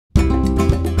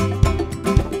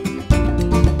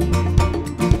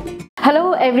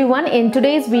everyone, in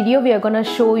today's video we are going to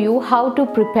show you how to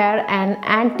prepare an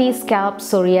anti-scalp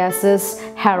psoriasis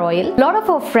hair oil. A lot of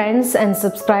our friends and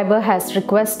subscriber has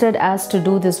requested us to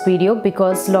do this video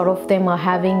because a lot of them are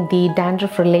having the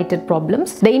dandruff related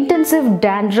problems. The intensive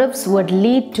dandruffs would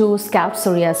lead to scalp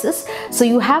psoriasis, so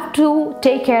you have to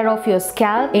take care of your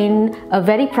scalp in a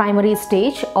very primary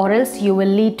stage, or else you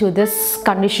will lead to this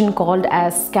condition called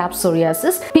as scalp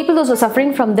psoriasis. People those who are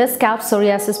suffering from this scalp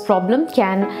psoriasis problem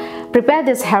can prepare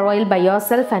this hair oil by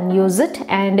yourself and use it,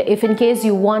 and if in case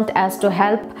you want us to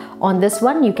help on this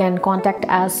one, you can contact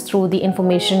us through the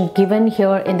information given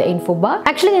here in the info bar.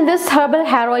 Actually, in this herbal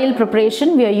hair oil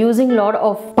preparation, we are using a lot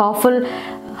of powerful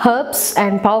herbs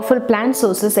and powerful plant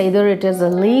sources, either it is a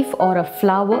leaf or a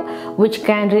flower, which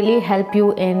can really help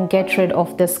you in get rid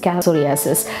of the scalp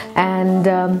psoriasis.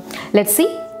 And let's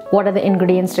see what are the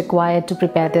ingredients required to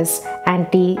prepare this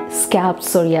anti-scalp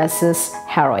psoriasis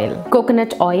hair oil.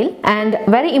 Coconut oil, and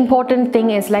very important thing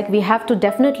is like we have to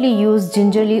definitely use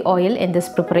gingerly oil in this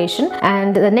preparation.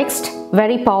 And the next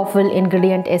very powerful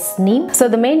ingredient is neem. So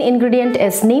the main ingredient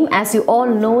is neem. As you all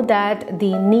know that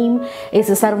the neem is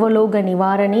a sarvaloga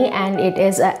nivarani, and it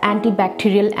is an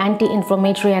antibacterial,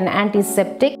 anti-inflammatory and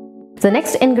antiseptic. The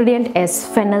next ingredient is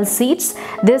fennel seeds.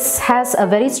 This has a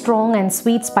very strong and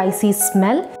sweet spicy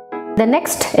smell. The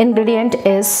next ingredient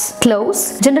is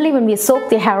cloves. Generally, when we soak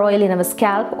the hair oil in our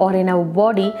scalp or in our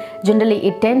body, generally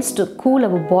it tends to cool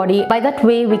our body. By that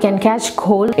way, we can catch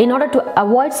cold. In order to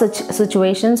avoid such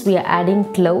situations, we are adding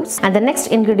cloves. And the next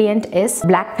ingredient is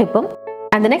black pepper.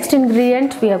 And the next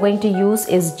ingredient we are going to use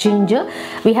is ginger.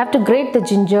 We have to grate the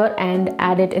ginger and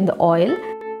add it in the oil.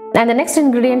 And the next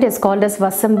ingredient is called as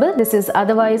vasambu. This is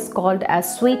otherwise called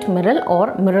as sweet myrtle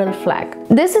or myrtle flag.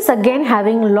 This is again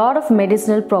having a lot of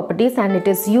medicinal properties, and it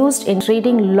is used in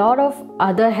treating a lot of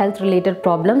other health related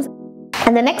problems.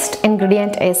 And the next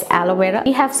ingredient is aloe vera.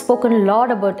 We have spoken a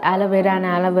lot about aloe vera and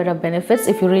aloe vera benefits.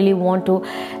 If you really want to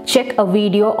check a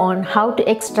video on how to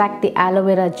extract the aloe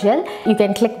vera gel, you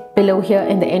can click below here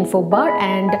in the info bar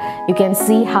and you can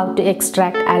see how to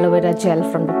extract aloe vera gel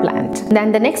from the plant.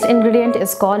 Then the next ingredient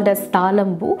is called as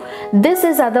talambu. This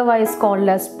is otherwise called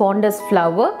as pondus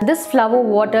flower. This flower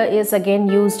water is again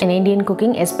used in Indian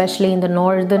cooking, especially in the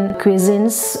northern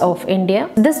cuisines of India.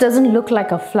 This doesn't look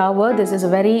like a flower. This is a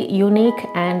very unique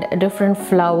and different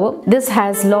flower. This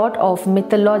has lot of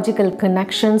mythological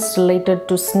connections related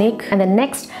to snake. And the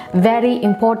next very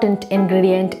important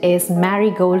ingredient is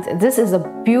marigold. This is a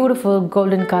beautiful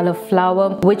golden color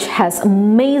flower which has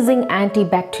amazing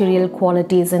antibacterial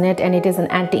qualities in it, and it is an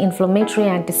anti-inflammatory,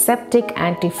 antiseptic,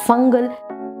 antifungal.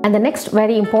 And the next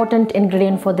very important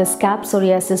ingredient for the scalp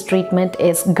psoriasis treatment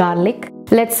is garlic.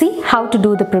 Let's see how to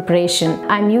do the preparation.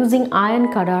 I'm using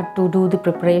iron kada to do the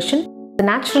preparation. The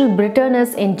natural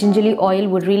bitterness in gingerly oil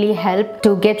would really help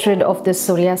to get rid of this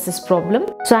psoriasis problem.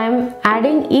 So I'm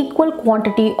adding equal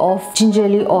quantity of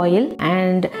gingerly oil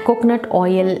and coconut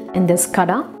oil in this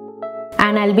kada,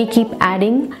 and I'll be keep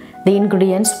adding the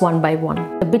ingredients one by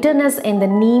one. The bitterness in the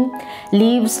neem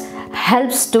leaves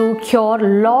helps to cure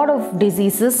a lot of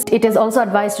diseases. It is also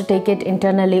advised to take it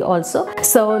internally also.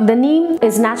 So the neem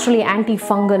is naturally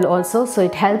antifungal also, so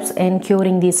it helps in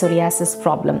curing the psoriasis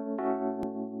problem.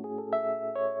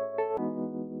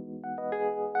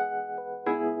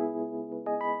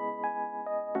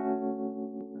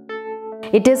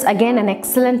 It is again an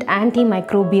excellent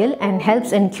antimicrobial and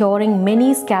helps in curing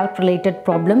many scalp related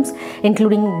problems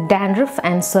including dandruff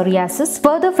and psoriasis.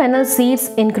 Further, fennel seeds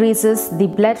increases the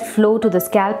blood flow to the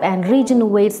scalp and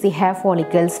regenerates the hair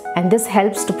follicles, and this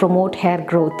helps to promote hair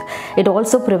growth. It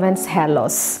also prevents hair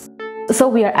loss. So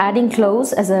we are adding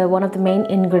cloves as one of the main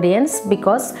ingredients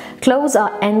because cloves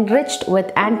are enriched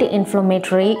with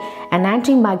anti-inflammatory and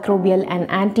antimicrobial and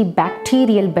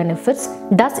antibacterial benefits.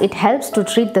 Thus, it helps to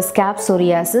treat the scalp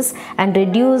psoriasis and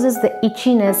reduces the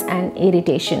itchiness and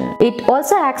irritation. It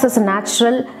also acts as a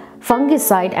natural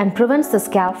fungicide and prevents the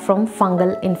scalp from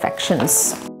fungal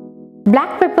infections.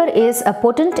 Black pepper is a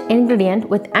potent ingredient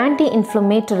with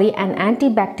anti-inflammatory and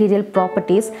antibacterial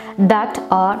properties that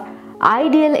are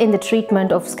ideal in the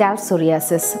treatment of scalp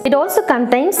psoriasis. It also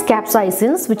contains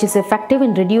capsaicins, which is effective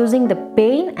in reducing the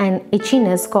pain and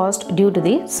itchiness caused due to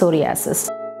the psoriasis.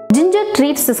 Ginger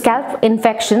treats the scalp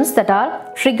infections that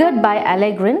are triggered by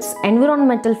allergens,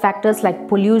 environmental factors like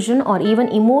pollution, or even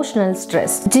emotional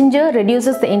stress. Ginger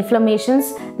reduces the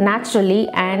inflammations naturally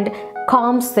and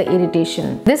calms the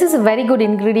irritation. This is a very good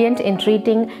ingredient in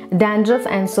treating dandruff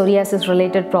and psoriasis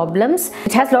related problems.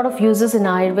 It has a lot of uses in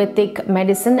Ayurvedic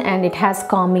medicine and it has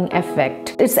calming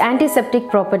effect. Its antiseptic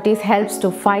properties helps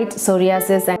to fight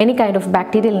psoriasis and any kind of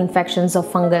bacterial infections or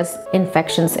fungus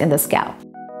infections in the scalp.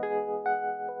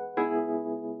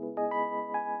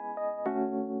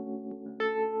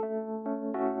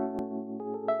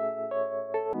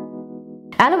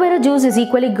 juice is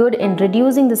equally good in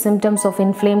reducing the symptoms of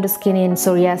inflamed skin in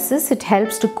psoriasis. It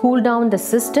helps to cool down the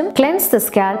system, cleanse the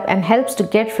scalp, and helps to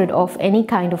get rid of any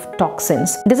kind of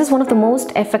toxins. This is one of the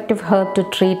most effective herbs to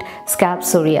treat scalp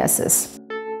psoriasis.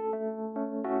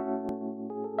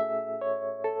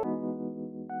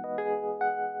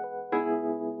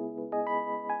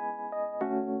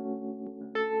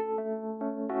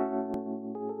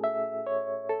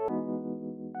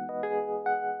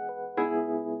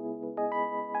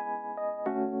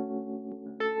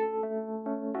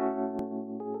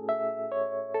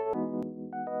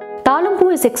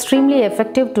 Talumpu is extremely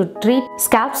effective to treat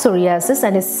scalp psoriasis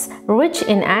and is rich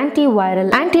in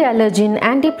antiviral, anti-allergen,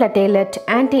 anti-platelet,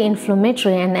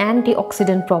 anti-inflammatory and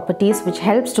antioxidant properties, which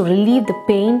helps to relieve the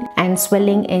pain and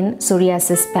swelling in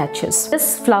psoriasis patches.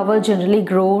 This flower generally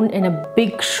grown in a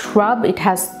big shrub. It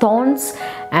has thorns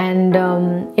and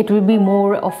it will be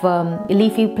more of a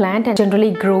leafy plant and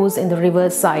generally grows in the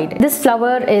riverside. This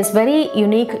flower is very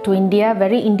unique to India,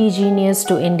 very indigenous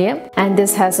to India, and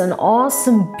this has an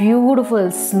awesome, beautiful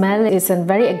smell. It's a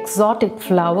very exotic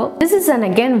flower. This is an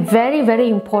again very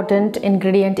important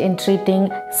ingredient in treating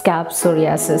scalp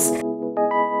psoriasis.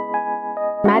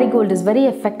 Marigold is very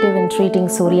effective in treating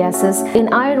psoriasis. In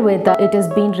Ayurveda, it has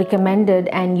been recommended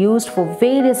and used for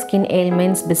various skin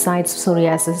ailments besides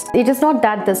psoriasis. It is not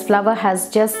that this flower has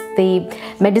just the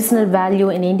medicinal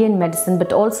value in Indian medicine,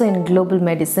 but also in global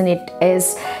medicine. It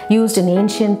is used in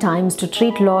ancient times to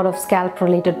treat a lot of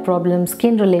scalp-related problems,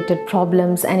 skin-related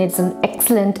problems, and it's an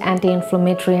excellent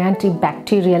anti-inflammatory,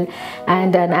 antibacterial,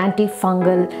 and an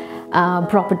antifungal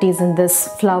properties in this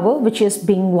flower, which is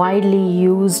being widely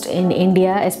used in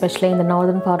India, especially in the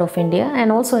northern part of India,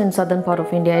 and also in southern part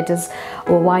of India it is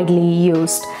widely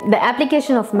used. The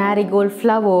application of marigold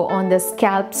flower on the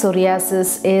scalp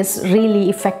psoriasis is really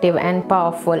effective and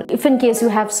powerful. If in case you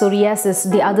have psoriasis,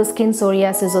 the other skin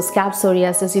psoriasis or scalp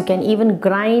psoriasis, you can even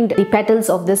grind the petals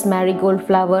of this marigold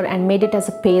flower and made it as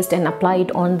a paste and apply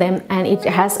it on them, and it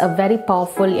has a very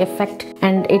powerful effect,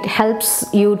 and it helps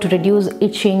you to reduce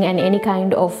itching and any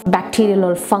kind of bacterial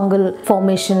or fungal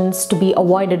formations to be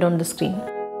avoided on the skin.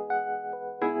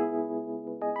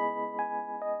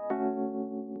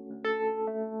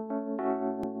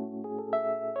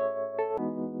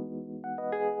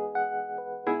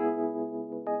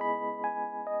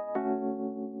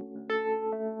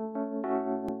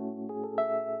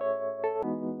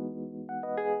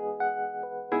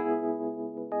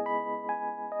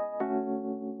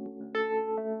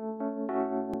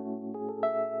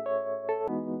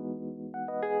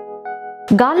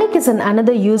 Garlic is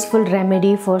another useful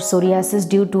remedy for psoriasis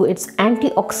due to its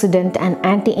antioxidant and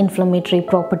anti-inflammatory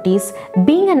properties.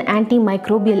 Being an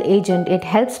antimicrobial agent, it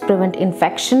helps prevent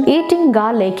infection. Eating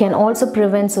garlic can also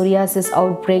prevent psoriasis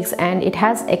outbreaks, and it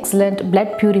has excellent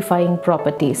blood purifying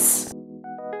properties.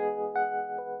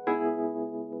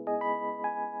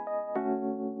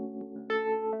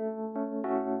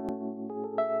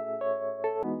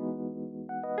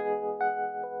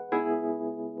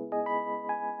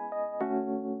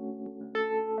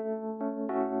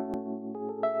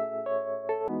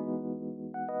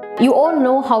 You all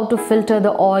know how to filter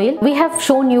the oil. We have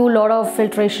shown you a lot of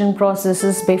filtration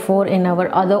processes before in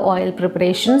our other oil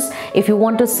preparations. If you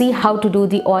want to see how to do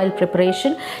the oil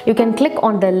preparation, you can click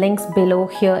on the links below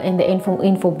here in the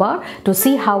info bar to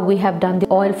see how we have done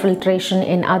the oil filtration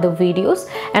in other videos.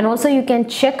 And also you can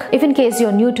check, if in case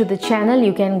you're new to the channel,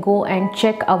 you can go and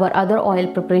check our other oil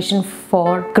preparation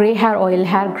for gray hair oil,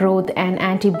 hair growth, and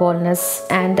anti-baldness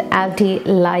and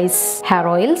anti-lice hair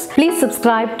oils. Please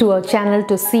subscribe to our channel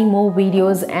to see more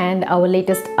videos and our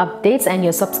latest updates, and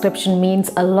your subscription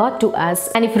means a lot to us.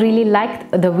 And if you really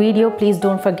liked the video, please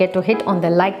don't forget to hit on the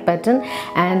like button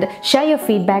and share your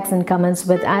feedbacks and comments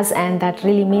with us, and that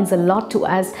really means a lot to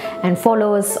us. And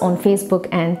follow us on Facebook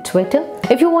and Twitter.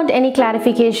 If you want any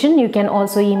clarification, you can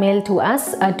also email to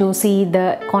us to see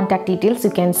the contact details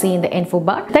you can see in the info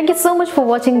bar. Thank you so much for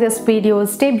watching this video.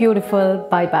 Stay beautiful.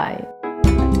 Bye bye.